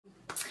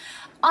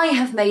I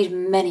have made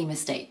many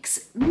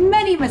mistakes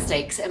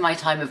in my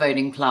time of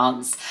owning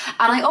plants.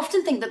 And I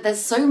often think that there's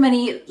so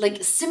many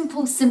like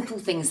simple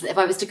things that if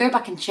I was to go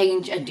back and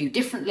change and do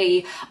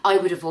differently, I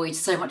would avoid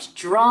so much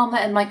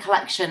drama in my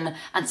collection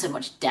and so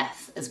much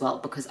death as well,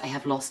 because I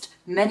have lost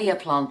many a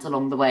plant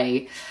along the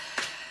way.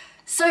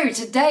 So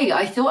today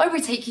I thought I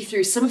would take you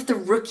through some of the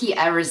rookie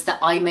errors that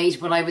I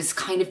made when I was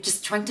kind of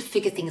just trying to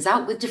figure things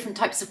out with different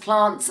types of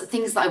plants,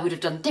 things that I would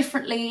have done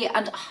differently,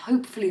 and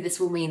hopefully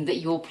this will mean that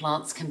your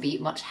plants can be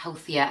much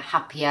healthier,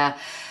 happier,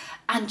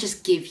 and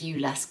just give you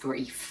less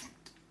grief.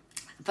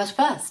 But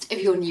first,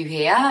 if you're new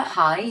here,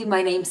 hi,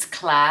 my name's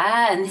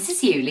Claire and this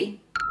is Yuli.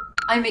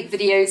 I make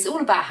videos all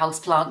about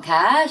houseplant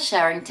care,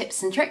 sharing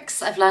tips and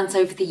tricks I've learned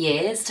over the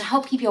years to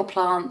help keep your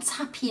plants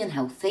happy and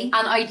healthy.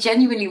 And I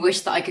genuinely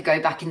wish that I could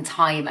go back in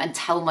time and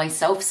tell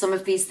myself some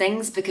of these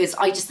things, because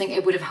I just think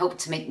it would have helped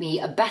to make me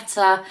a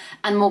better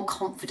and more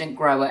confident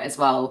grower as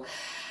well.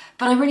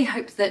 But I really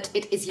hope that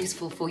it is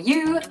useful for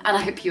you and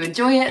I hope you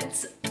enjoy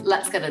it.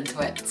 Let's get into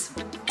it.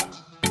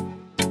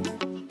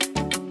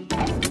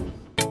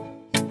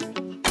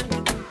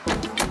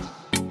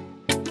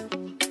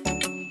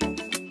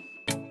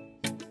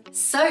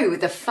 So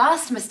the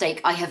first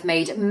mistake I have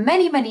made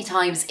many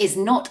times is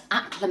not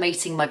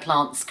acclimating my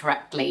plants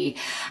correctly.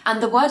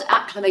 And the word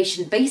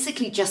acclimation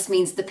basically just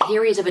means the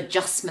period of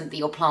adjustment that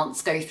your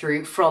plants go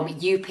through from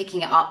you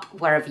picking it up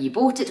wherever you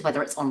bought it,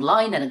 whether it's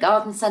online in a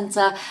garden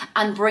centre,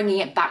 and bringing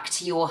it back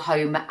to your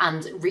home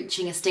and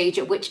reaching a stage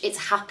at which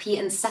it's happy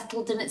and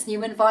settled in its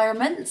new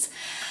environment.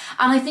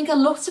 And I think a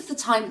lot of the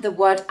time the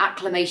word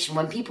acclimation,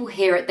 when people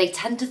hear it, they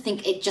tend to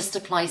think it just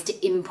applies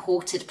to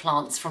imported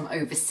plants from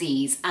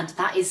overseas, and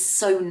that is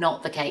so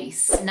not the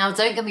case. Now,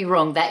 don't get me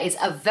wrong, there is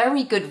a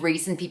very good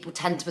reason people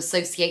tend to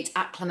associate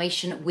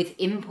acclimation with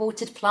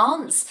imported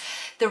plants.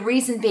 The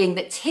reason being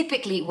that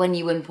typically when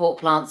you import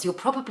plants, you're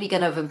probably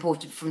going to have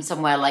imported from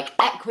somewhere like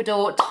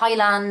Ecuador,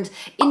 Thailand,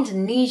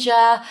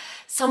 Indonesia,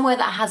 somewhere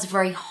that has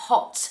very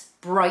hot,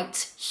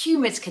 bright,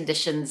 humid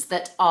conditions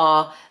that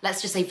are,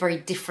 let's just say, very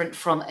different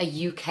from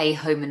a UK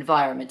home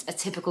environment, a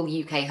typical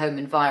UK home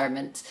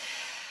environment.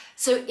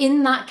 So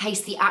in that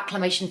case, the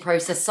acclimation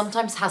process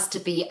sometimes has to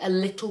be a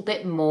little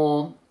bit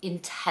more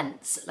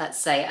intense, let's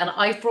say. And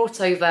I've brought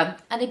over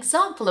an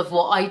example of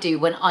what I do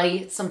when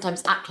I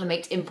sometimes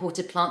acclimate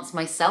imported plants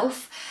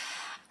myself.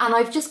 And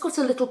I've just got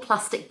a little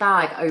plastic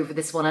bag over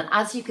this one. And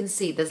as you can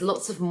see, there's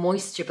lots of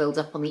moisture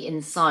buildup on the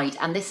inside.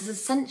 And this has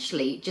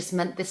essentially just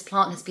meant this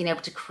plant has been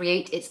able to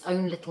create its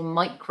own little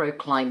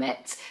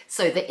microclimate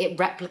so that it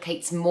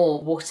replicates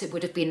more what it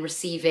would have been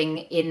receiving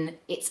in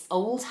its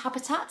old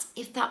habitat,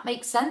 if that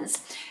makes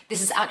sense.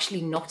 This is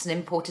actually not an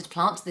imported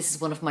plant. This is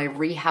one of my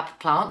rehab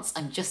plants.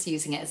 I'm just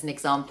using it as an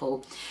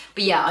example.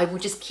 But yeah, I will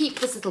just keep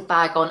this little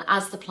bag on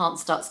as the plant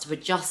starts to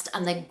adjust,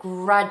 and then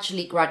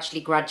gradually,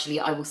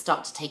 I will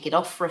start to take it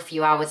off for a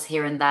few hours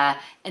here and there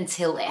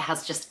until it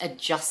has just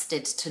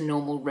adjusted to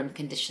normal room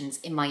conditions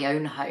in my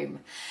own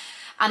home.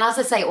 And as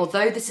I say,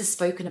 although this is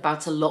spoken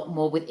about a lot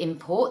more with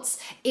imports,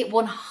 it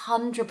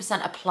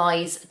 100%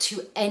 applies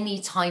to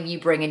any time you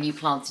bring a new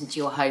plant into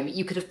your home.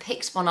 You could have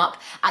picked one up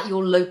at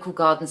your local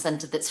garden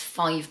centre that's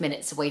 5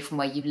 minutes away from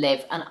where you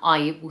live, and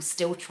I will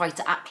still try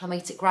to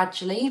acclimate it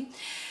gradually.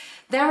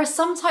 There are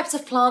some types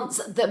of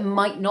plants that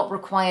might not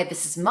require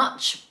this as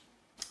much.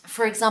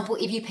 For example,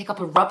 if you pick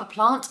up a rubber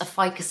plant, a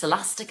Ficus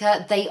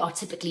elastica, they are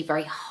typically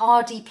very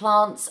hardy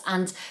plants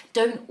and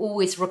don't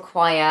always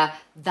require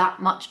that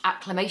much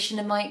acclimation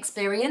in my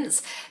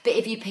experience. But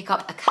if you pick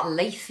up a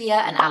Calathea,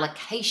 an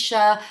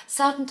Alocasia,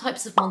 certain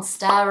types of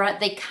Monstera,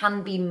 they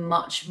can be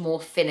much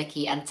more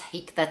finicky and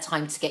take their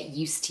time to get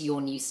used to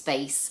your new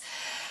space.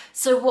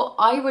 So what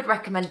I would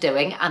recommend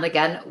doing, and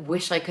again,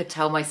 wish I could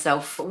tell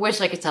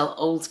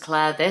old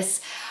Claire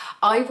this,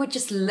 I would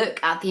just look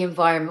at the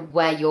environment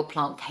where your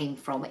plant came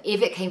from.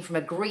 If it came from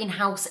a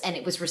greenhouse and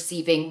it was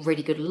receiving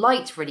really good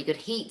light, really good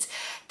heat,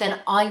 then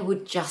I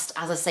would just,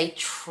 as I say,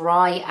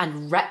 try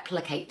and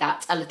replicate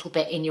that a little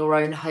bit in your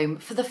own home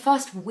for the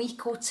first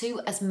week or two,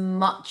 as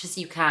much as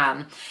you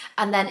can.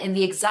 And then in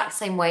the exact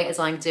same way as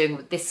I'm doing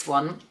with this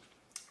one,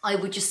 I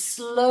would just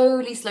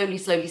slowly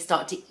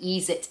start to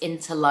ease it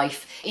into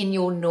life in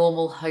your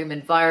normal home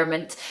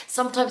environment.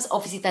 Sometimes,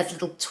 obviously, there's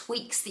little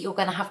tweaks that you're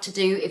going to have to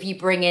do. If you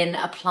bring in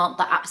a plant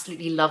that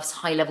absolutely loves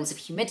high levels of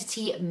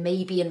humidity,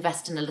 maybe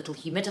invest in a little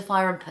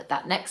humidifier and put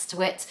that next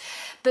to it.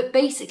 But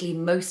basically,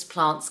 most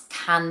plants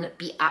can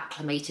be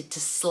acclimated to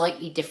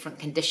slightly different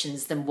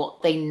conditions than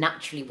what they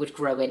naturally would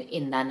grow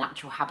in their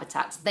natural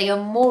habitats. They are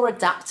more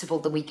adaptable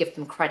than we give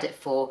them credit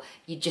for.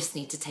 You just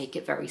need to take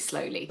it very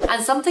slowly.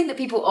 And something that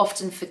people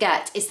often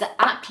forget is that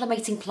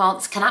acclimating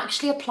plants can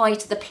actually apply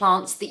to the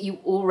plants that you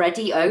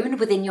already own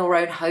within your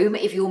own home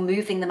if you're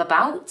moving them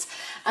about.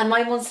 And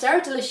my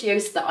Monstera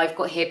deliciosa that I've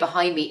got here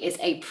behind me is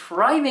a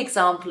prime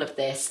example of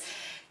this.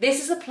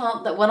 This is a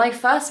plant that when I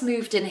first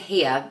moved in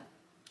here,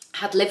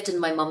 had lived in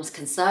my mum's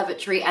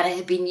conservatory and it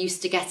had been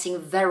used to getting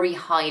very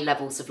high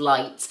levels of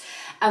light.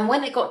 And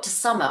when it got to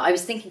summer, I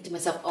was thinking to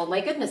myself, oh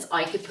my goodness,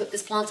 I could put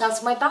this plant out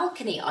on my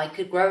balcony. I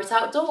could grow it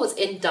outdoors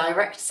in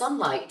direct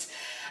sunlight.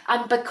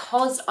 And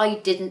because I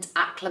didn't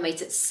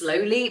acclimate it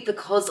slowly,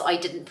 because I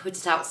didn't put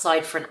it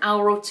outside for an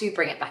hour or two,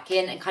 bring it back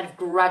in and kind of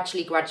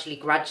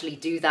gradually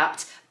do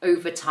that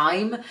over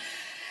time,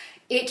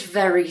 it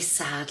very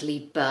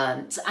sadly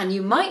burnt. And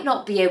you might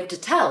not be able to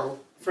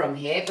tell from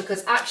here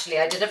because actually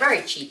I did a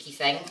very cheeky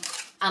thing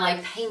and I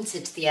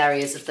painted the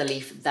areas of the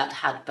leaf that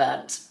had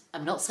burnt.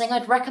 I'm not saying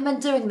I'd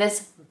recommend doing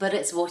this, but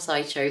it's what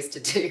I chose to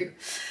do.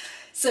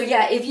 So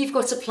yeah, if you've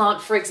got a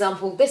plant, for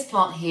example, this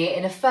plant here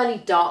in a fairly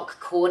dark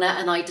corner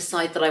and I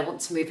decide that I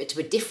want to move it to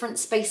a different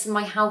space in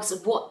my house,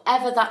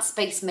 whatever that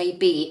space may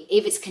be,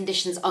 if its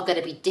conditions are going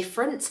to be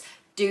different,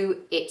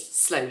 do it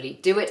slowly.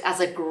 Do it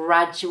as a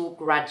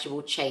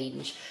gradual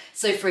change.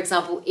 So for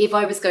example, if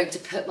I was going to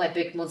put my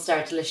big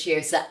Monstera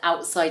deliciosa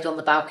outside on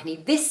the balcony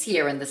this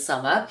year in the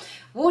summer,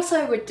 what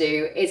I would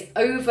do is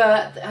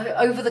over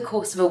the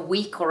course of a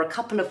week or a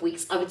couple of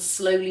weeks, I would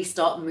slowly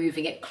start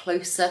moving it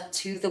closer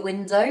to the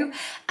window.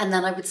 And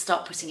then I would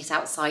start putting it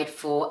outside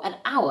for an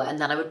hour and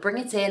then I would bring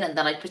it in and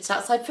then I'd put it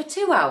outside for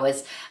 2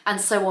 hours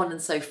and so on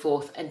and so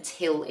forth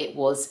until it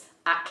was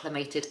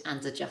acclimated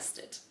and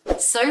adjusted.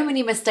 So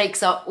many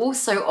mistakes are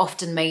also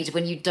often made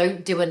when you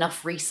don't do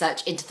enough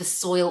research into the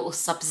soil or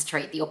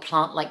substrate that your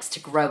plant likes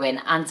to grow in.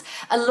 And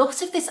a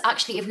lot of this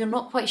actually, if you're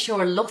not quite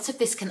sure, a lot of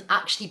this can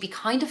actually be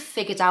kind of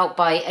figured out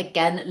by,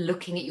 again,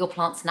 looking at your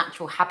plant's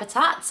natural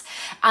habitat.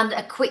 And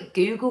a quick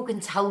Google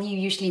can tell you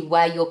usually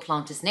where your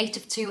plant is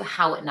native to,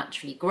 how it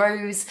naturally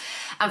grows.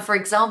 And for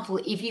example,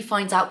 if you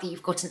find out that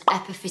you've got an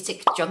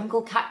epiphytic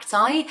jungle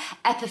cacti,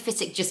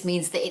 epiphytic just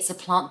means that it's a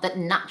plant that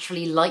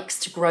naturally likes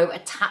to grow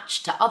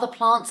attached to other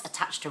plants,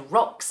 attached to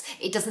rocks,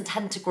 it doesn't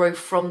tend to grow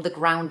from the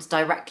ground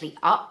directly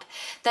up,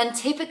 then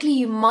typically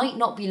you might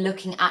not be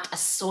looking at a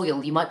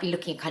soil, you might be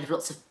looking at kind of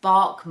lots of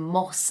bark,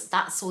 moss,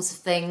 that sort of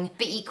thing.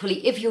 But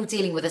equally, if you're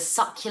dealing with a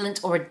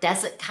succulent or a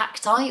desert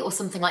cacti or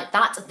something like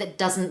that that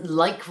doesn't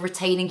like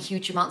retaining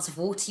huge amounts of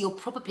water, you're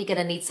probably going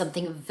to need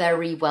something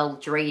very well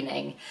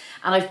draining.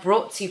 And I've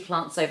brought 2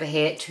 plants over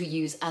here to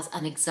use as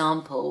an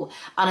example,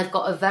 and I've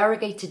got a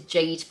variegated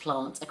jade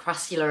plant, a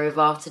Crassula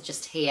ovata,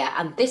 just here,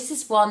 and this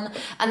is one,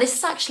 and this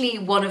is actually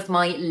one of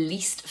my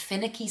least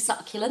finicky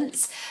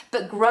succulents,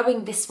 but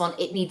growing this one,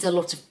 it needs a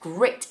lot of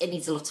grit, it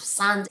needs a lot of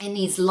sand, it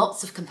needs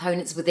lots of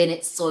components within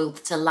its soil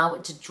to allow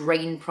it to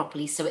drain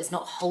properly so it's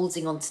not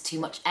holding on to too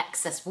much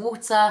excess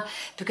water,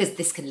 because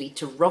this can lead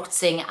to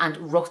rotting,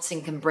 and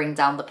rotting can bring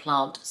down the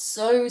plant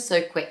so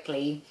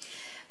quickly.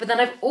 But then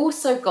I've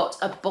also got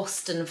a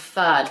Boston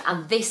fern,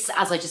 and this,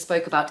 as I just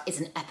spoke about, is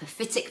an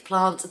epiphytic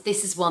plant.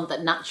 This is one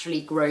that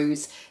naturally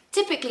grows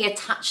typically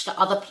attached to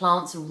other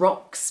plants,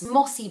 rocks,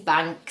 mossy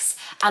banks,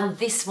 and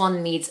this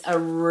one needs a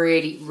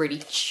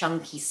really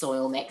chunky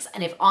soil mix.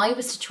 And if I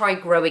was to try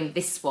growing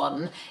this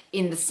one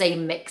in the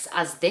same mix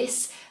as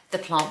this, the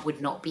plant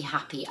would not be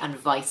happy, and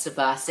vice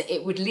versa.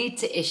 It would lead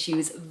to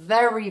issues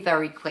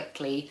very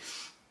quickly.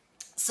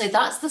 So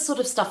that's the sort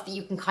of stuff that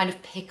you can kind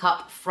of pick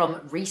up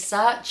from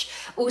research.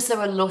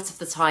 Also, a lot of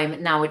the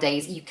time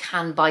nowadays, you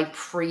can buy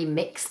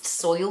pre-mixed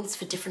soils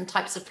for different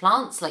types of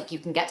plants. Like you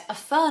can get a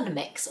fern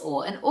mix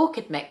or an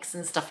orchid mix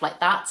and stuff like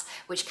that,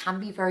 which can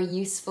be very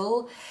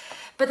useful.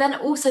 But then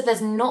also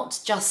there's not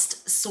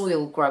just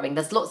soil growing,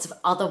 there's lots of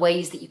other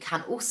ways that you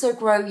can also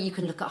grow. You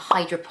can look at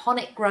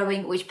hydroponic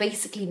growing, which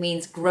basically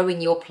means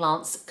growing your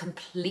plants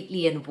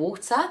completely in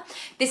water.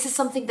 This is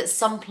something that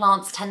some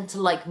plants tend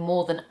to like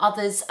more than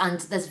others,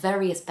 and there's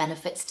various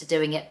benefits to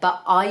doing it.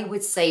 But I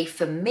would say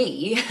for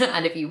me,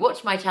 and if you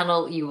watch my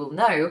channel, you will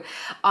know,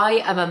 I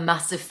am a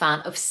massive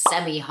fan of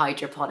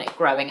semi-hydroponic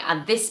growing.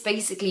 And this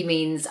basically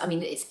means, I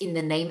mean, it's in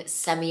the name,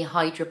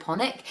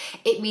 semi-hydroponic.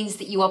 It means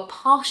that you are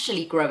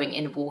partially growing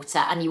in water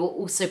and you are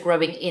also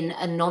growing in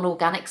a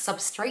non-organic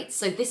substrate.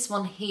 So this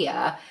one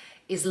here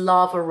is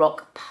lava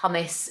rock,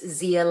 pumice,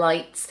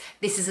 zeolites.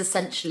 This is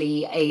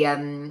essentially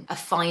a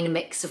fine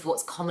mix of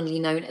what's commonly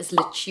known as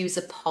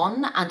lechuza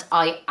pon, and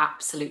I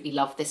absolutely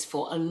love this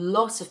for a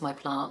lot of my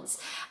plants.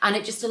 And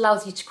it just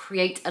allows you to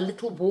create a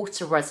little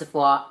water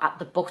reservoir at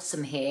the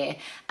bottom here,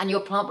 and your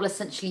plant will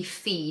essentially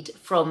feed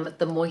from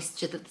the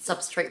moisture that the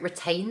substrate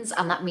retains,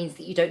 and that means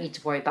that you don't need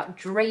to worry about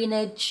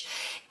drainage.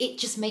 It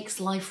just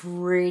makes life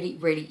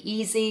really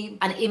easy.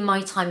 And in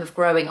my time of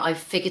growing, I've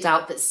figured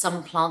out that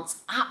some plants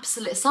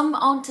some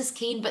aren't as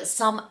keen, but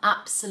some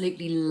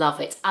absolutely love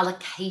it.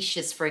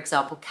 Alocasias, for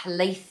example,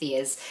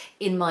 calatheas,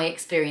 in my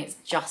experience,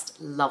 just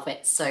love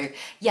it. So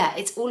yeah,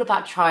 it's all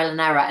about trial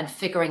and error and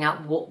figuring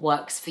out what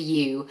works for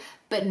you,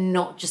 but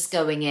not just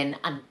going in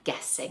and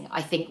guessing.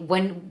 I think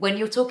when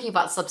you're talking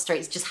about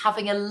substrates, just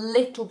having a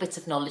little bit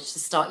of knowledge to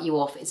start you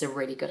off is a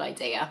really good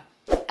idea.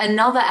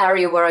 Another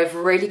area where I've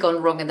really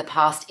gone wrong in the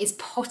past is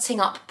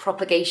potting up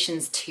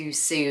propagations too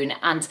soon.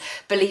 And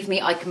believe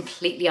me, I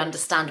completely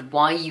understand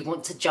why you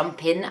want to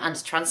jump in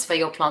and transfer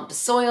your plant to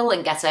soil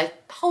and get a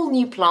whole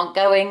new plant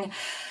going.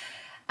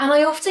 And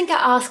I often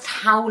get asked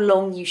how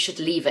long you should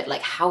leave it,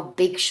 like how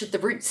big should the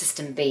root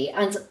system be?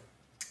 And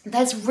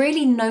there's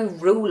really no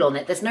rule on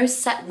it. There's no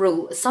set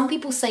rule. Some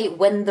people say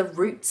when the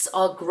roots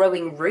are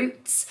growing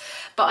roots,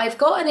 but I've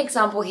got an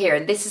example here,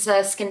 and this is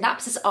a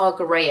Scindapsus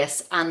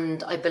argyraeus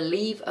and I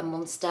believe a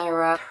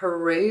Monstera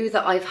Peru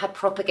that I've had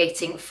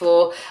propagating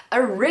for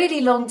a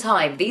really long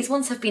time. These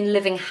ones have been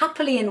living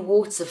happily in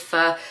water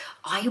for,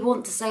 I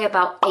want to say,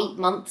 about 8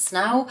 months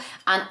now.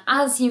 And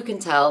as you can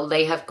tell,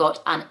 they have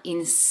got an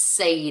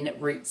insane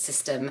root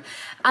system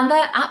and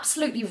they're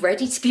absolutely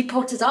ready to be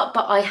potted up,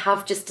 but I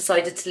have just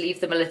decided to leave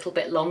them a little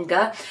bit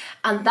longer.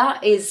 And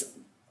that is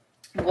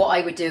what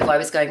I would do if I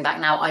was going back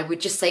now. I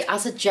would just say,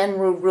 as a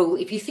general rule,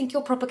 if you think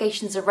your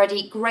propagations are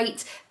ready,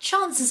 great,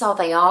 chances are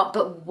they are,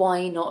 but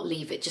why not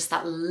leave it just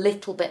that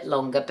little bit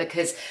longer?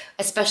 Because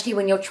especially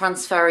when you're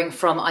transferring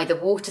from either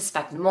water,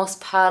 sphagnum moss,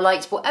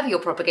 perlite, whatever you're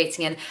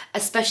propagating in,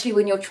 especially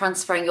when you're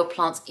transferring your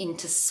plants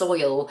into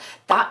soil,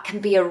 that can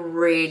be a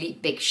really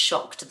big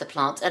shock to the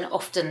plant. And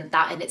often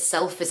that in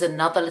itself is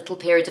another little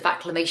period of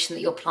acclimation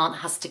that your plant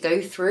has to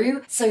go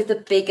through. So the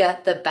bigger,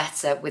 the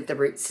better with the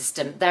root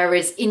system. There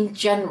is, in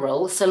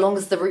general, so long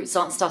as the roots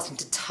aren't starting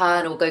to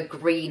turn or go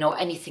green or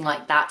anything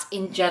like that,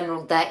 in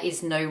general, there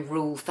is no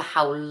rule for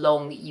how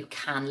long you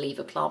can leave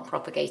a plant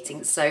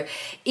propagating. So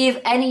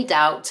if any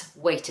doubt,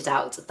 wait it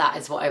out. That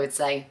is what I would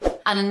say.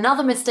 And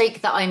another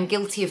mistake that I'm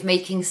guilty of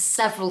making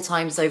several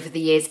times over the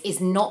years is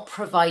not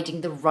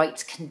providing the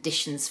right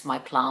conditions for my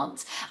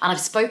plant. And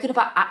I've spoken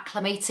about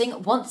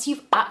acclimating. Once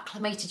you've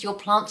acclimated your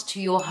plant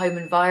to your home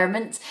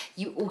environment,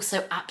 you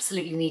also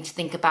absolutely need to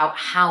think about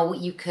how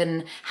you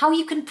can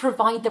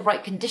provide the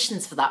right conditions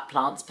for that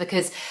plant,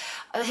 because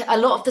a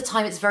lot of the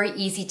time it's very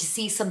easy to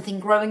see something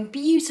growing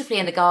beautifully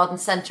in a garden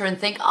centre and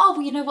think, oh,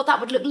 well, you know what,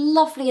 that would look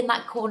lovely in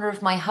that corner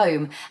of my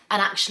home,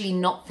 and actually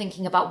not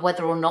thinking about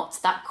whether or not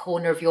that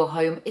corner of your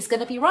home is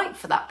going to be right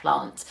for that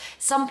plant.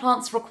 Some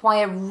plants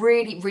require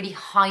really, really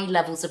high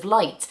levels of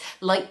light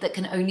that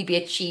can only be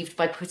achieved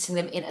by putting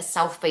them in a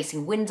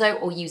south-facing window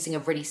or using a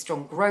really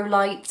strong grow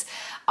light.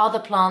 Other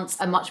plants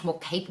are much more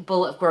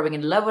capable of growing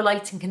in lower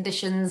lighting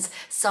conditions.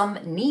 Some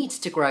need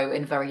to grow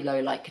in very low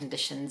light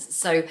conditions.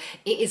 So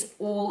it is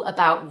all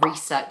about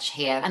research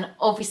here. And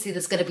obviously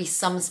there's going to be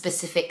some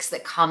specifics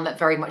that come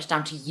very much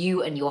down to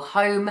you and your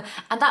home.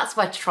 And that's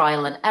where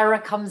trial and error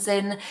comes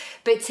in.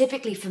 But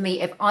typically for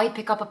me, if I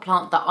pick up a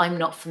plant that I'm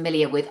not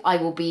familiar with, I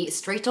will be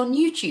straight on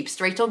YouTube,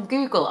 straight on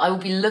Google. I will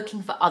be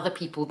looking for other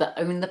people that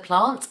own the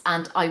plant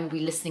and I will be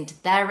listening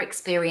to their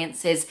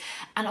experiences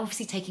and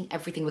obviously taking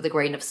everything with a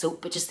grain of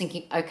salt, but just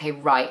thinking, okay,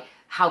 right,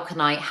 how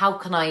can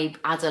I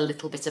add a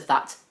little bit of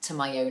that to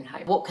my own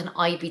home? What can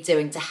I be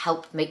doing to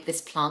help make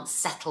this plant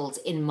settled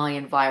in my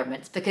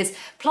environment? Because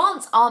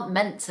plants aren't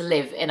meant to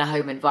live in a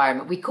home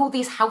environment. We call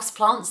these house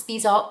plants.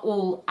 These are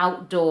all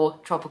outdoor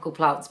tropical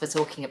plants we're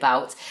talking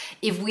about.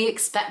 If we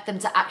expect them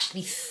to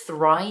actually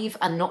thrive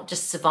and not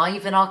just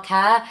survive in our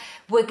care,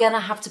 we're gonna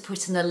have to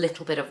put in a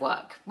little bit of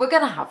work. We're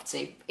gonna have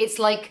to. It's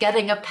like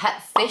getting a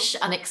pet fish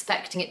and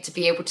expecting it to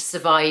be able to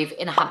survive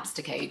in a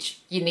hamster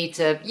cage. You need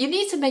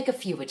to make a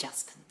few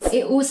adjustments.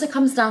 It also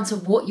comes down to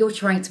what you're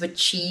trying to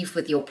achieve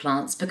with your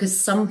plants, because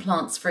some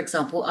plants, for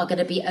example, are going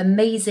to be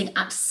amazing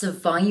at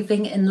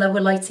surviving in lower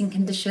lighting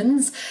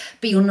conditions,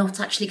 but you're not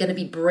actually going to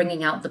be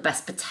bringing out the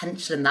best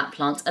potential in that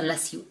plant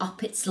unless you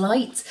up its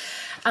light.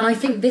 And I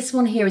think this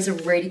one here is a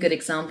really good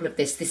example of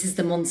this. This is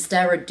the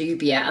Monstera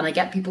dubia, and I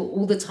get people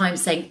all the time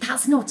saying,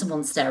 that's not a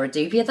Monstera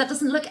dubia, that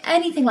doesn't look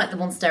anything like the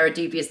Monstera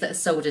dubias that are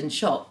sold in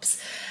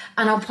shops.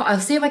 And I'll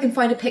see if I can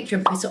find a picture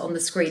and put it on the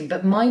screen,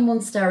 but my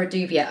Monstera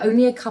dubia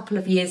only a couple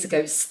of years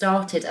ago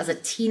started as a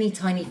teeny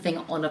tiny thing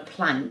on a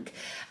plank,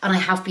 and I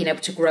have been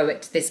able to grow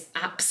it to this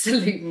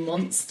absolute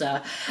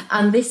monster.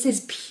 And this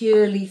is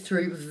purely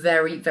through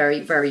very, very,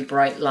 very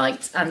bright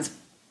light. And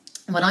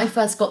when I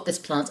first got this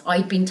plant,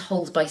 I'd been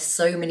told by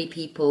so many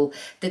people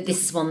that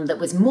this is one that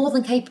was more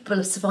than capable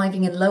of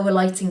surviving in lower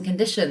lighting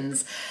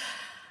conditions.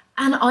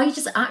 And I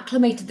just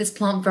acclimated this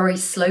plant very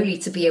slowly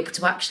to be able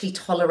to actually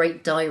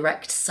tolerate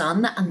direct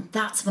sun. And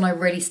that's when I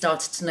really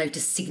started to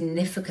notice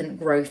significant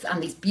growth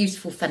and these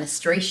beautiful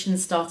fenestrations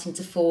starting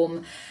to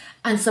form.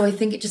 And so I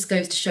think it just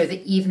goes to show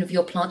that even if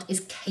your plant is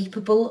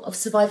capable of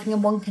surviving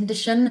in one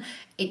condition,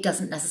 it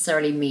doesn't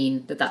necessarily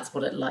mean that that's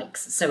what it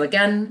likes. So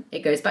again, it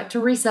goes back to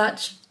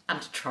research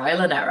and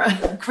trial and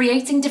error.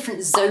 Creating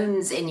different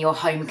zones in your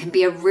home can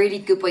be a really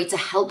good way to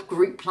help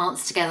group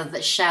plants together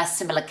that share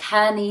similar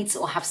care needs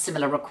or have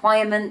similar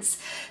requirements.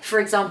 For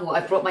example,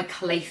 I've brought my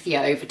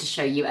Calathea over to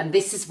show you, and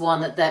this is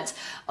one that,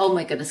 oh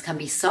my goodness, can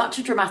be such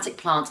a dramatic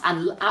plant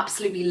and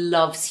absolutely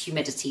loves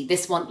humidity.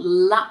 This one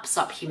laps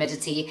up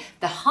humidity,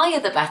 the higher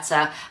the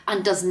better,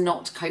 and does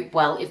not cope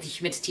well if the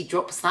humidity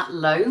drops that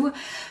low.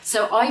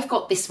 So I've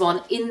got this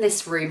one in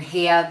this room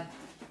here,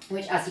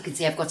 which, as you can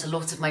see, I've got a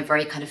lot of my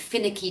very kind of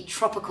finicky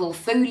tropical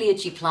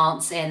foliagey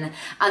plants in,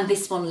 and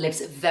this one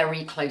lives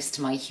very close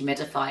to my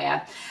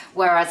humidifier.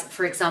 Whereas,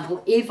 for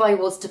example, if I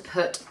was to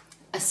put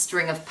a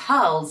string of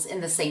pearls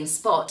in the same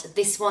spot.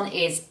 This one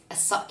is a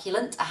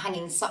succulent, a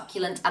hanging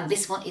succulent, and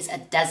this one is a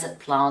desert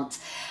plant.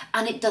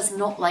 And it does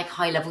not like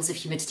high levels of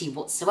humidity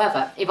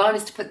whatsoever. If I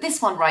was to put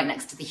this one right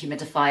next to the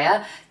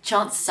humidifier,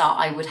 chances are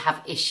I would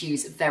have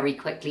issues very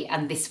quickly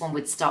and this one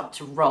would start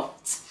to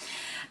rot.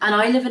 And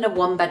I live in a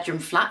 1-bedroom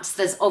flat, so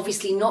there's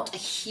obviously not a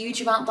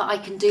huge amount that I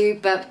can do,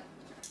 but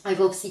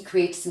I've obviously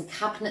created some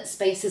cabinet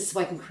spaces so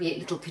I can create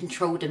little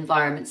controlled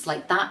environments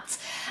like that.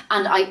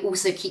 And I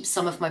also keep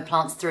some of my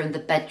plants through in the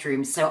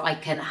bedroom, so I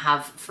can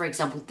have, for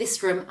example,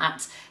 this room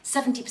at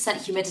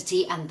 70%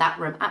 humidity and that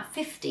room at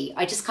 50.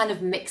 I just kind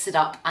of mix it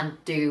up and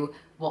do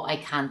what I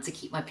can to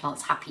keep my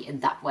plants happy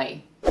in that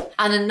way.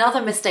 And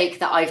another mistake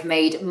that I've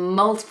made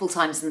multiple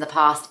times in the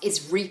past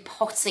is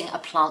repotting a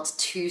plant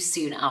too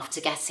soon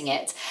after getting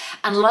it.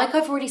 And like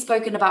I've already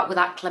spoken about with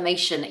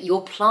acclimation,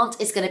 your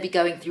plant is going to be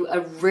going through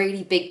a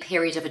really big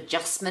period of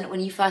adjustment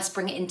when you first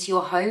bring it into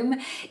your home.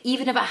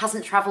 Even if it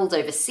hasn't traveled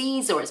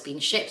overseas or it's been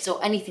shipped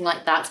or anything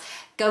like that,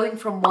 going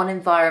from one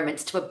environment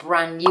to a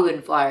brand new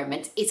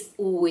environment is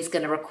always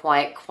going to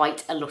require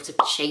quite a lot of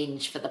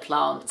change for the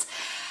plant.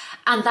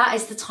 And that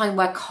is the time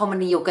where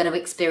commonly you're going to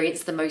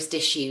experience the most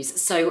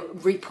issues. So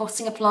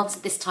repotting a plant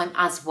at this time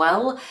as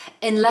well,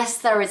 unless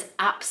there is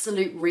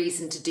absolute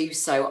reason to do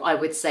so, I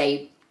would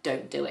say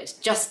don't do it.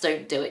 Just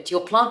don't do it.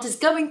 Your plant is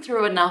going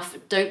through enough.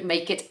 Don't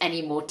make it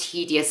any more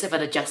tedious of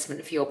an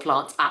adjustment for your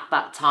plant at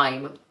that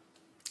time.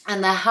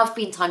 And there have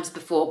been times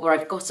before where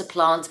I've got a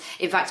plant,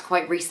 in fact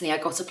quite recently I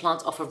got a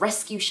plant off a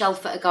rescue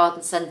shelf at a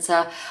garden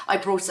centre. I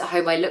brought it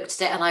home, I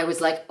looked at it and I was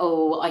like,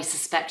 oh, I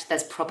suspect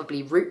there's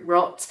probably root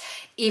rot.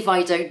 If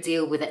I don't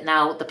deal with it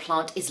now, the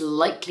plant is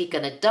likely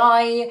going to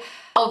die.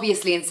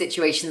 Obviously in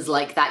situations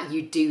like that,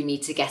 you do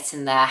need to get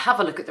in there,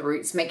 have a look at the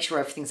roots, make sure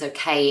everything's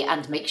okay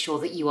and make sure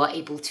that you are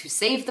able to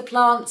save the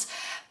plant.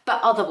 But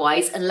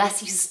otherwise,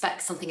 unless you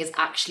suspect something is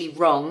actually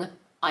wrong,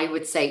 I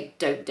would say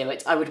don't do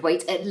it. I would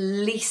wait at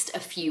least a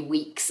few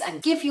weeks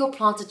and give your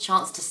plant a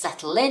chance to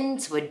settle in,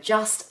 to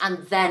adjust,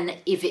 and then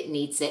if it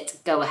needs it,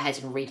 go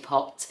ahead and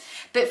repot.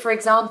 But for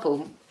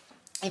example,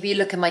 if you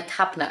look in my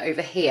cabinet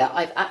over here,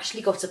 I've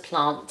actually got a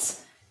plant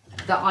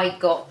that I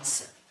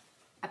got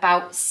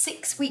about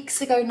 6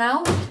 weeks ago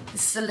now.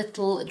 This is a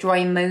little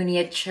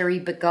Drymonia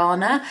cherry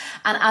begana.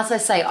 And as I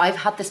say, I've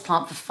had this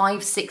plant for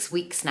 5-6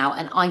 weeks now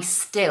and I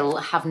still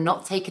have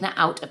not taken it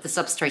out of the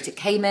substrate it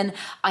came in.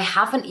 I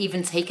haven't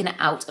even taken it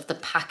out of the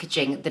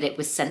packaging that it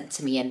was sent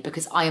to me in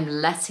because I am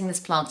letting this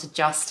plant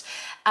adjust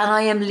and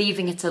I am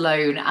leaving it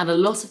alone. And a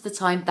lot of the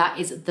time that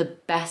is the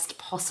best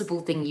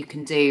possible thing you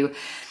can do.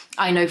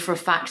 I know for a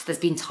fact there's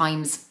been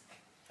times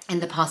in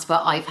the past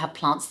where I've had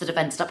plants that have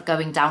ended up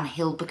going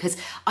downhill because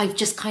I've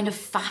just kind of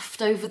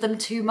faffed over them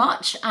too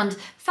much, and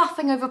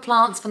faffing over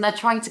plants when they're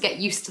trying to get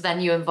used to their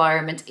new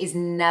environment is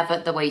never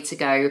the way to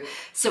go.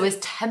 So as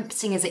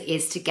tempting as it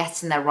is to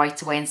get in there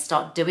right away and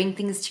start doing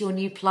things to your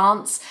new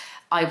plants,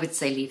 I would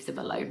say leave them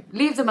alone.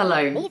 Leave them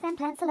alone. Leave them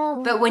plants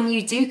alone. But when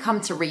you do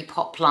come to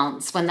repot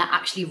plants, when they're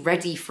actually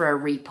ready for a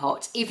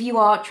repot, if you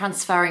are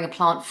transferring a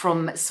plant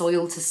from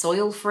soil to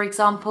soil, for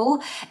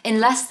example,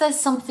 unless there's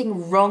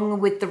something wrong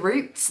with the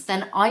roots,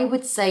 then I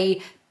would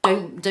say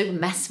don't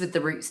mess with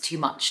the roots too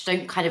much.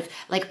 Don't kind of,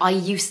 like I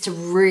used to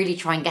really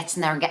try and get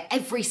in there and get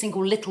every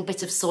single little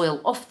bit of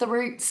soil off the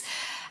roots.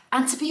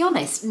 And to be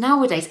honest,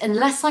 nowadays,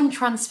 unless I'm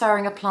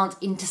transferring a plant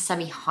into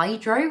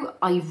semi-hydro,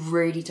 I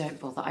really don't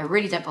bother. I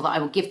really don't bother. I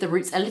will give the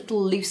roots a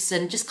little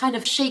loosen, just kind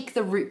of shake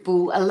the root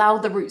ball, allow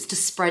the roots to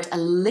spread a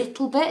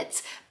little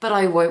bit, but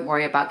I won't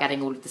worry about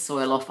getting all of the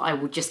soil off. I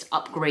will just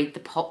upgrade the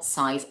pot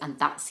size and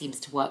that seems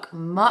to work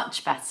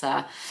much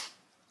better.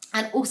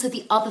 And also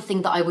the other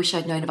thing that I wish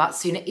I'd known about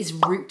sooner is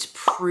root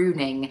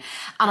pruning.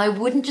 And I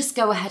wouldn't just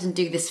go ahead and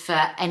do this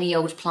for any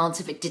old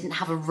plant if it didn't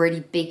have a really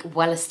big,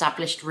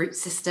 well-established root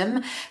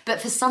system. But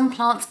for some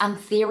plants,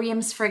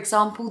 anthuriums, for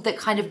example, that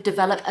kind of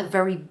develop a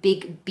very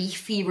big,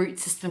 beefy root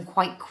system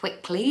quite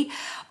quickly,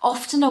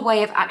 often a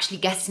way of actually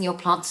getting your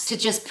plants to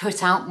just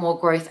put out more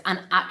growth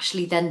and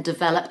actually then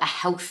develop a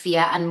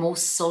healthier and more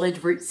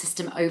solid root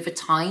system over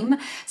time.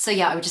 So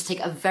yeah, I would just take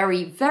a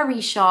very,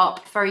 very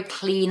sharp, very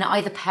clean,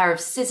 either pair of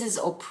scissors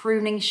or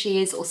pruning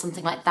shears or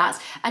something like that,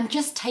 and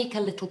just take a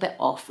little bit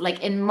off. Like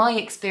in my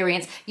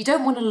experience, you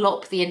don't want to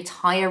lop the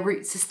entire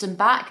root system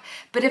back,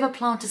 but if a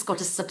plant has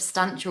got a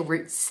substantial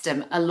root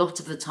system, a lot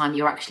of the time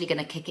you're actually going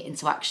to kick it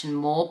into action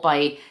more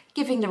by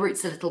giving the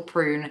roots a little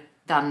prune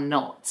than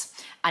not.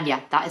 And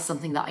yeah, that is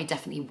something that I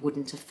definitely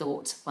wouldn't have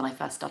thought when I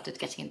first started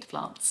getting into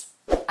plants.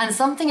 And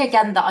something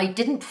again that I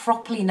didn't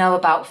properly know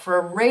about for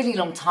a really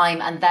long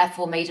time and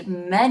therefore made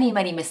many,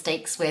 many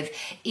mistakes with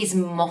is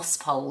moss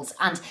poles.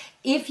 And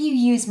if you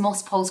use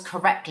moss poles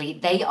correctly,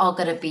 they are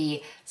going to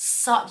be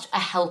such a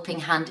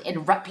helping hand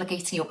in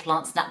replicating your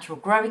plant's natural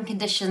growing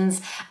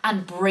conditions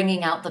and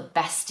bringing out the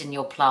best in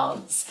your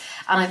plants.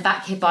 And I'm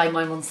back here by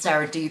my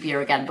Monstera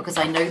dubia again because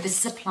I know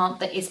this is a plant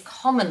that is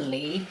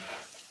commonly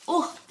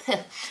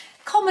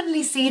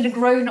seen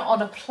grown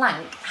on a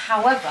plank.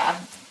 However,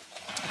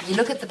 if you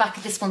look at the back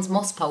of this one's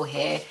moss pole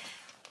here,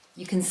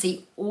 you can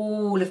see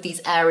all of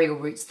these aerial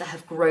roots that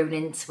have grown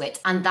into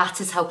it, and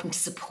that is helping to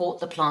support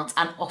the plant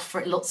and offer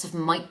it lots of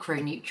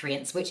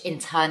micronutrients, which in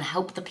turn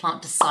help the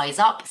plant to size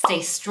up,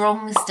 stay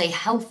strong, stay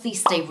healthy,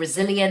 stay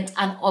resilient,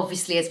 and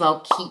obviously as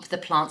well keep the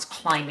plant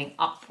climbing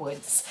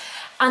upwards.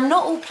 And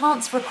not all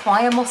plants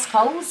require moss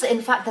poles.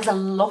 In fact, there's a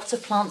lot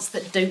of plants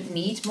that don't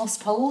need moss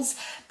poles,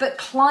 but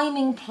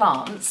climbing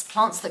plants,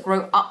 plants that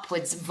grow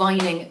upwards,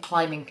 vining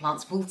climbing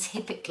plants, will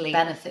typically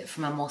benefit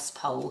from a moss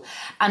pole.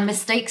 And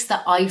mistakes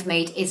that I've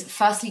made is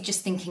firstly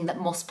just thinking that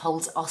moss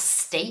poles are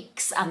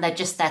stakes and they're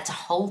just there to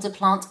hold a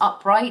plant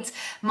upright.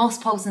 Moss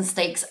poles and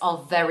stakes are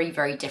very,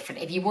 very different.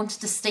 If you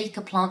wanted to stake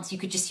a plant, you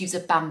could just use a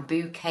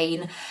bamboo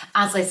cane.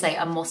 As I say,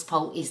 a moss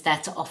pole is there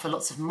to offer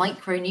lots of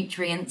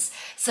micronutrients.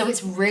 So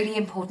it's really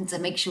important to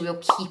make sure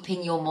you're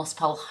keeping your moss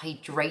pole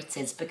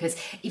hydrated, because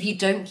if you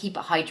don't keep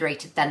it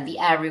hydrated, then the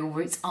aerial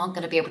roots aren't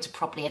going to be able to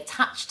properly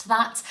attach to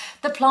that.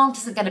 The plant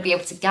isn't going to be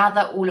able to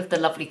gather all of the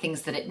lovely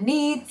things that it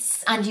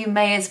needs, and you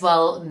may as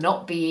well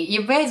not be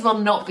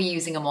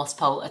using a moss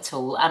pole at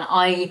all. And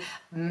I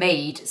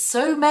made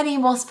so many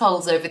moss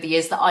poles over the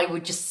years that I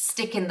would just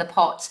stick in the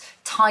pot,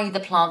 tie the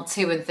plant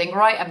to, and think,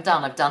 right, I'm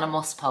done, I've done a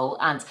moss pole.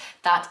 And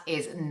that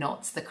is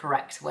not the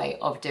correct way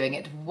of doing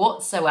it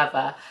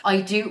whatsoever.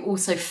 I do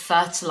also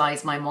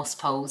fertilise my moss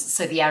poles,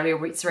 so the aerial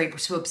roots are able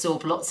to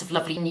absorb lots of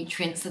lovely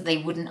nutrients that they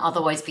wouldn't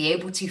otherwise be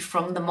able to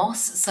from the moss.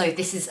 So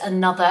this is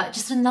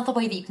just another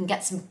way that you can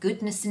get some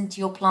goodness into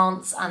your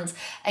plants, and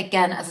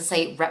again, as I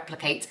say,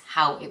 replicate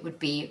how it would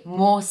be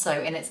more so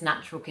in its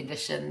natural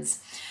conditions.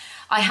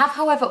 I have,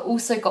 however,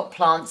 also got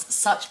plants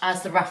such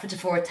as the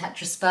Rhaphidophora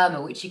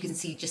tetrasperma, which you can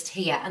see just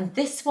here. And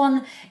this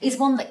one is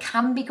one that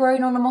can be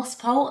grown on a moss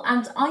pole,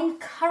 and I'm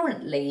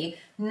currently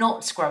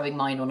not growing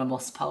mine on a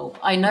moss pole.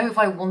 I know if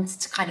I wanted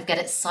to kind of get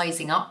it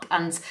sizing up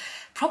and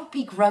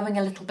probably growing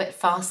a little bit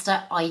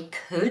faster, I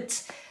could,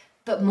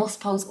 but moss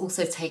poles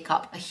also take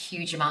up a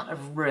huge amount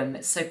of room.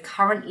 So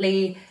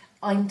currently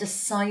I'm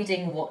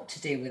deciding what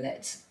to do with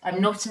it.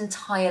 I'm not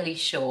entirely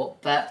sure,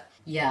 but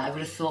yeah, I would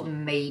have thought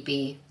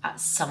maybe at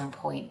some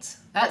point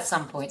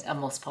a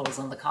moss pole is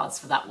on the cards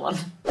for that one.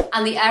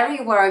 And the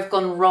area where I've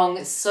gone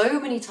wrong so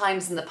many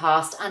times in the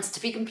past, and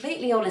to be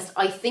completely honest,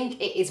 I think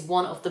it is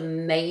one of the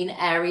main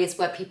areas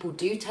where people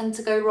do tend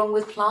to go wrong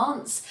with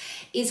plants,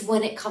 is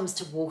when it comes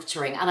to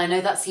watering. And I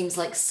know that seems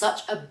like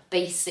such a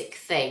basic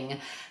thing,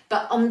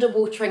 but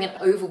underwatering and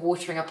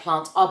overwatering a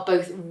plant are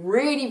both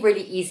really,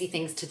 really easy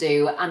things to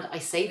do. And I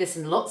say this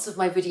in lots of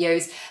my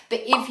videos,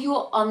 but if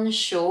you're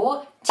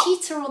unsure,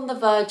 teeter on the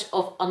verge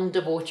of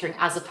underwatering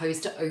as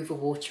opposed to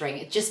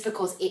overwatering, just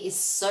because it is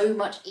so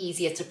much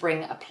easier to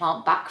bring a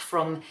plant back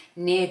from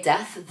near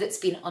death that's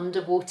been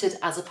underwatered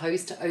as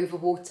opposed to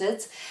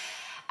overwatered.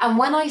 And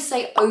when I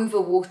say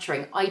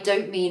overwatering, I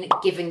don't mean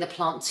giving the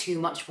plant too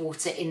much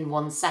water in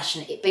one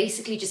session. It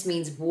basically just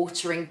means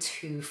watering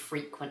too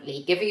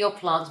frequently, giving your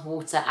plant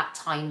water at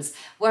times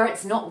where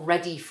it's not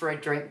ready for a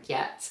drink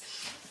yet.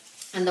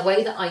 And the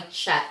way that I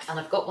check, and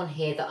I've got one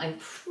here that I'm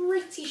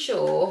pretty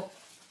sure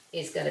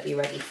is going to be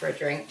ready for a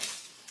drink.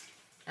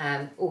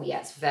 Oh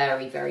yeah, it's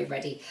very, very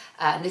ready.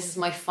 And this is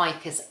my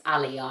Ficus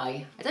alii.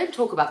 I don't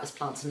talk about this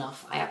plant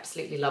enough. I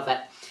absolutely love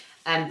it.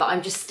 But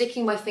I'm just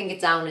sticking my finger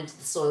down into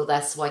the soil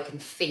there so I can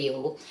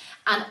feel.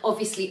 And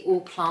obviously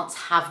all plants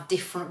have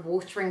different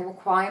watering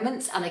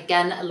requirements. And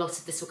again, a lot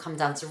of this will come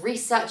down to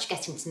research,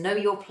 getting to know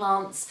your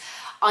plants.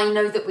 I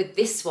know that with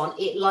this one,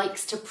 it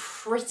likes to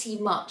pretty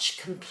much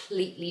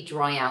completely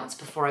dry out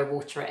before I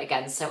water it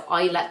again. So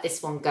I let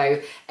this one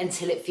go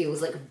until it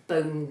feels like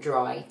bone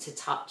dry to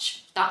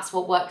touch. That's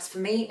what works for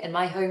me in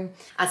my home.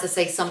 As I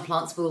say, some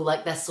plants will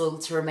like their soil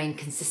to remain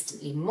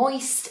consistently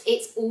moist.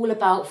 It's all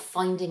about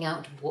finding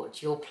out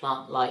what your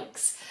plant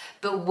likes.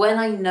 But when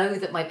I know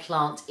that my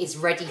plant is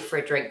ready for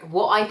a drink,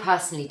 what I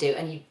personally do,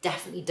 and you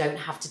definitely don't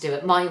have to do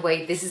it my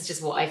way, this is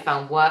just what I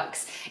found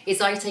works,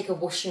 is I take a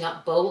washing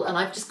up bowl, and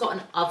I've just got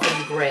an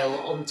oven grill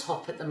on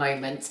top at the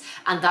moment,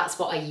 and that's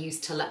what I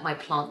use to let my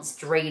plants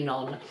drain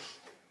on.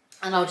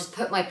 And I'll just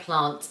put my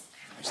plant,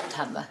 I'll just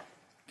turn the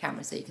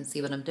camera so you can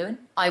see what I'm doing.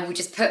 I will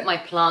just put my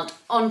plant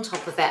on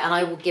top of it, and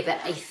I will give it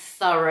a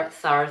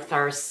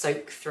thorough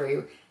soak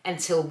through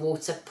until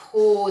water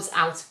pours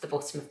out of the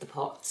bottom of the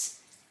pot.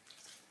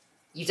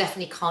 You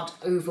definitely can't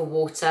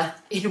overwater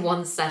in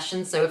one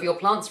session. So if your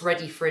plant's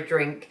ready for a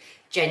drink,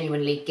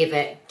 genuinely give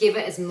it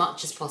as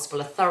much as possible.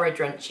 A thorough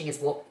drenching is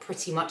what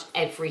pretty much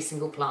every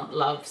single plant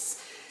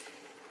loves.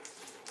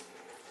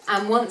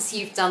 And once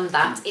you've done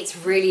that, it's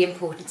really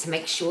important to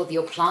make sure that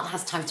your plant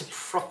has time to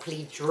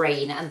properly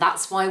drain. And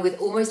that's why with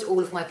almost all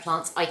of my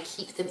plants, I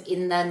keep them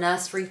in their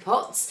nursery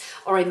pots,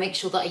 or I make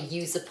sure that I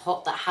use a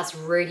pot that has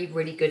really,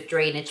 really good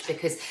drainage,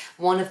 because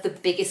one of the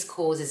biggest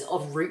causes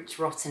of root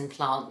rot in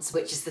plants,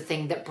 which is the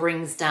thing that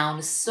brings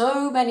down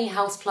so many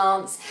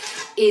houseplants,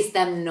 is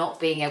them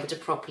not being able to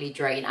properly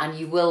drain. And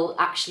you will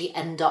actually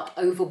end up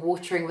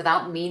overwatering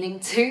without meaning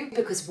to,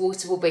 because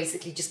water will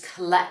basically just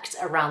collect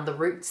around the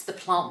roots. The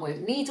plant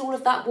won't need all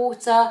of that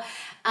water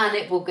and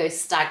it will go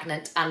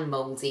stagnant and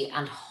mouldy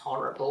and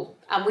horrible.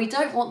 And we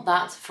don't want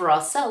that for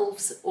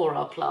ourselves or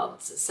our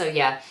plants. So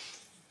yeah,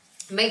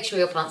 make sure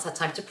your plants have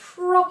time to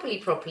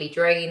properly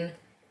drain.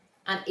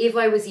 And if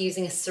I was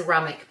using a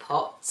ceramic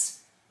pot,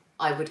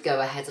 I would go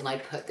ahead and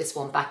I'd put this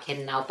one back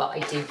in now, but I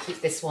do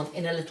keep this one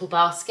in a little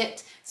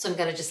basket. So I'm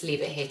going to just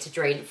leave it here to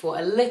drain for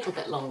a little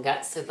bit longer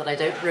so that I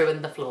don't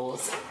ruin the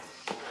floors.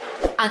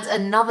 And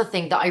another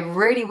thing that I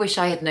really wish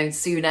I had known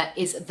sooner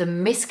is the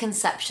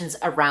misconceptions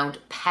around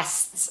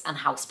pests and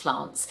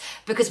houseplants.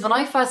 Because when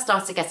I first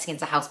started getting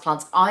into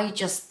houseplants, I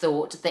just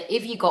thought that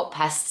if you got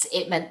pests,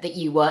 it meant that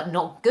you were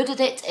not good at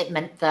it. It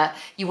meant that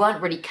you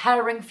weren't really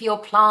caring for your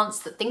plants,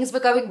 that things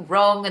were going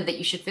wrong and that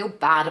you should feel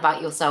bad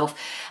about yourself.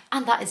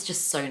 And that is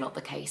just so not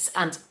the case.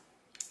 And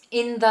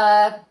in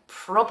the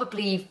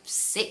probably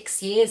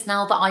 6 years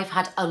now that I've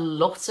had a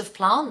lot of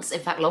plants,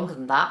 in fact longer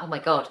than that, oh my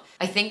God,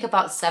 I think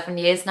about 7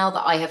 years now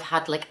that I have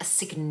had like a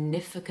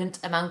significant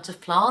amount of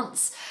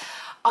plants.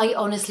 I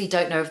honestly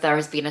don't know if there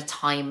has been a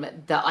time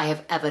that I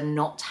have ever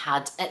not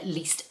had at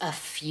least a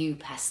few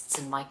pests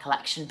in my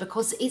collection,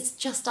 because it's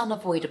just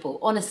unavoidable.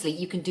 Honestly,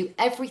 you can do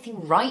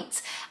everything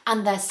right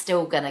and they're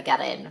still gonna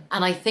get in.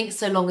 And I think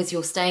so long as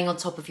you're staying on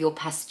top of your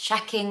pest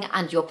checking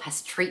and your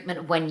pest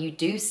treatment when you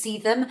do see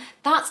them,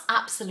 that's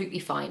absolutely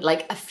fine.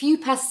 Like a few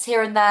pests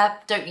here and there,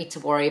 don't need to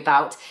worry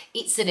about.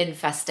 It's an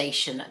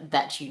infestation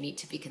that you need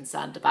to be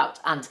concerned about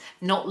and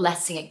not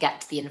letting it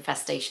get to the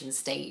infestation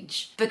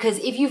stage. Because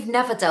if you've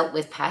never dealt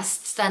with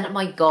pests, then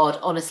my God,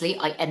 honestly,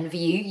 I envy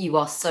you. You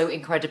are so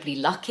incredibly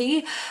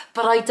lucky,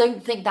 but I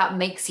don't think that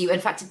makes you, in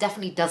fact, it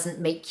definitely doesn't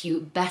make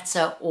you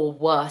better or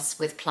worse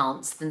with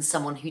plants than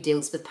someone who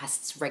deals with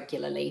pests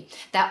regularly.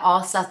 There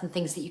are certain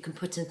things that you can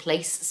put in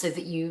place so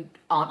that you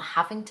aren't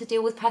having to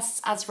deal with pests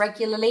as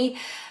regularly,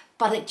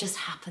 but it just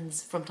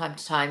happens from time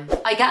to time.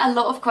 I get a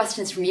lot of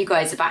questions from you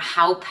guys about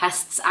how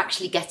pests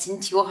actually get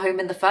into your home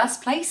in the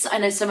first place. I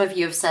know some of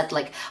you have said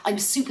like, I'm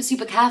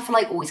super careful,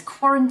 I always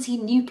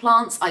quarantine new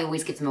plants, I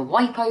always give them a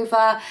wipe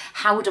over,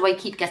 how do I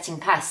keep getting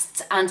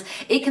pests? And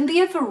it can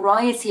be a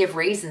variety of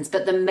reasons,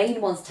 but the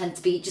main ones tend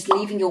to be just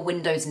leaving your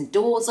windows and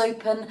doors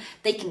open.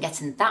 They can get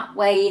in that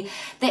way.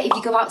 That if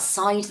you go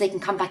outside, they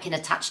can come back in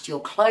attached to your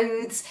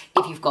clothes.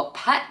 If you've got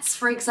pets,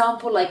 for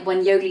example, like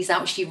when Yoli's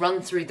out, she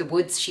runs through the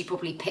woods, she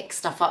probably picks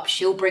stuff up,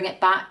 she'll bring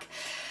it back.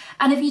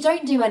 And if you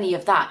don't do any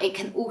of that, it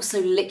can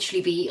also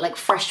literally be like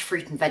fresh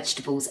fruit and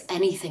vegetables,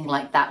 anything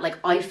like that. Like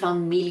I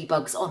found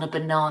mealybugs on a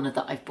banana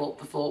that I've bought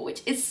before,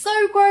 which is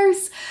so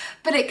gross,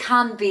 but it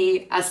can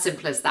be as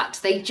simple as that.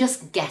 They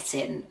just get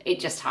in, it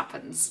just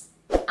happens.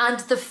 And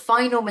the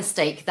final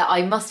mistake that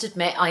I must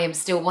admit I am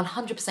still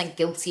 100%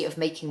 guilty of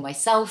making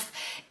myself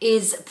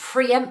is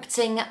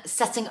preempting,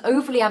 setting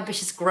overly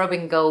ambitious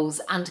growing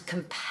goals and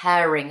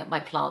comparing my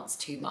plants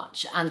too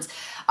much. And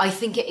I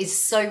think it is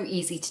so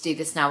easy to do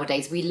this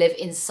nowadays. We live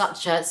in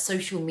such a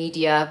social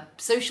media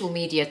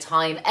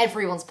time.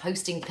 Everyone's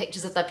posting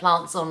pictures of their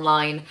plants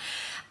online.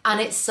 And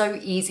it's so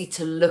easy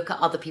to look at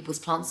other people's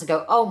plants and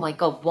go, oh my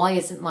God, why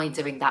isn't mine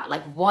doing that?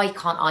 Like, why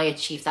can't I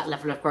achieve that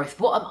level of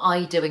growth? What am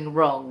I doing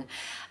wrong?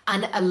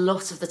 And a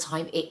lot of the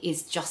time it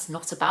is just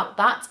not about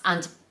that.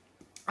 And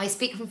I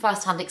speak from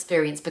firsthand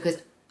experience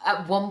because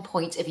at one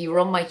point, if you were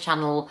on my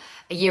channel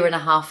a year and a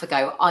half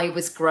ago, I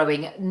was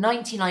growing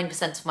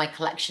 99% of my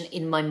collection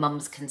in my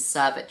mum's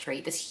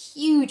conservatory, this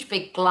huge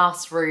big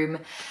glass room.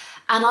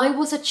 And I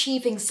was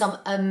achieving some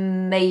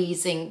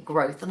amazing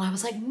growth. And I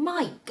was like,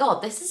 my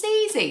God, this is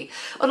easy.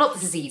 Well, not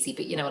this is easy,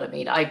 but you know what I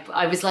mean.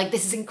 I was like,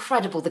 this is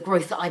incredible, the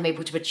growth that I'm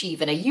able to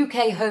achieve in a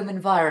UK home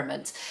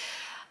environment.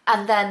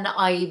 And then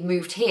I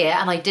moved here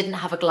and I didn't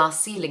have a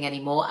glass ceiling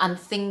anymore and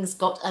things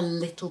got a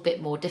little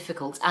bit more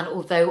difficult. And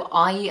although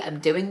I am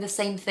doing the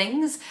same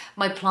things,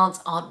 my plants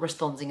aren't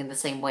responding in the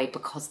same way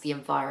because the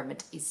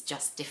environment is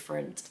just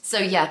different. So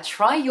yeah,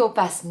 try your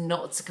best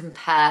not to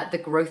compare the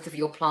growth of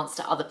your plants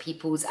to other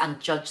people's and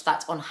judge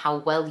that on how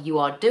well you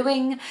are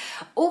doing.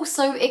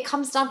 Also, it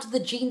comes down to the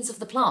genes of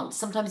the plant.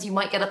 Sometimes you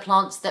might get a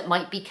plant that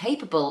might be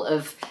capable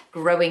of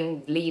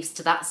growing leaves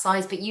to that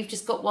size, but you've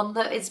just got one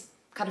that is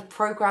kind of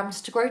programmed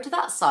to grow to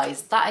that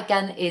size. That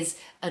again is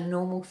a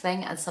normal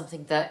thing and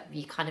something that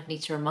you kind of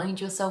need to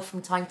remind yourself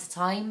from time to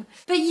time.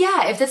 But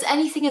yeah, if there's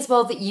anything as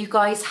well that you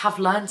guys have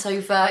learnt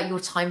over your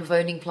time of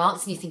owning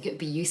plants and you think it would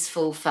be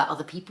useful for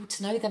other people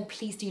to know, then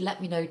please do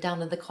let me know down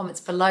in the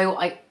comments below.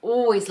 I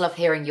always love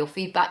hearing your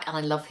feedback and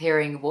I love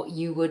hearing what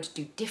you would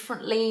do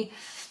differently.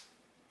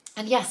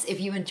 And yes, if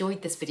you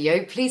enjoyed this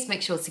video, please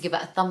make sure to give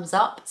it a thumbs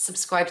up,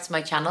 subscribe to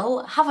my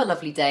channel, have a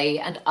lovely day,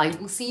 and I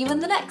will see you in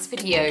the next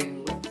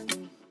video.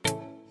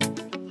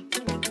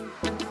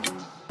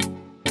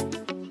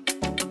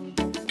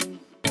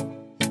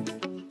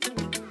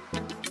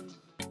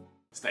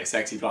 Stay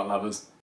sexy, plant lovers.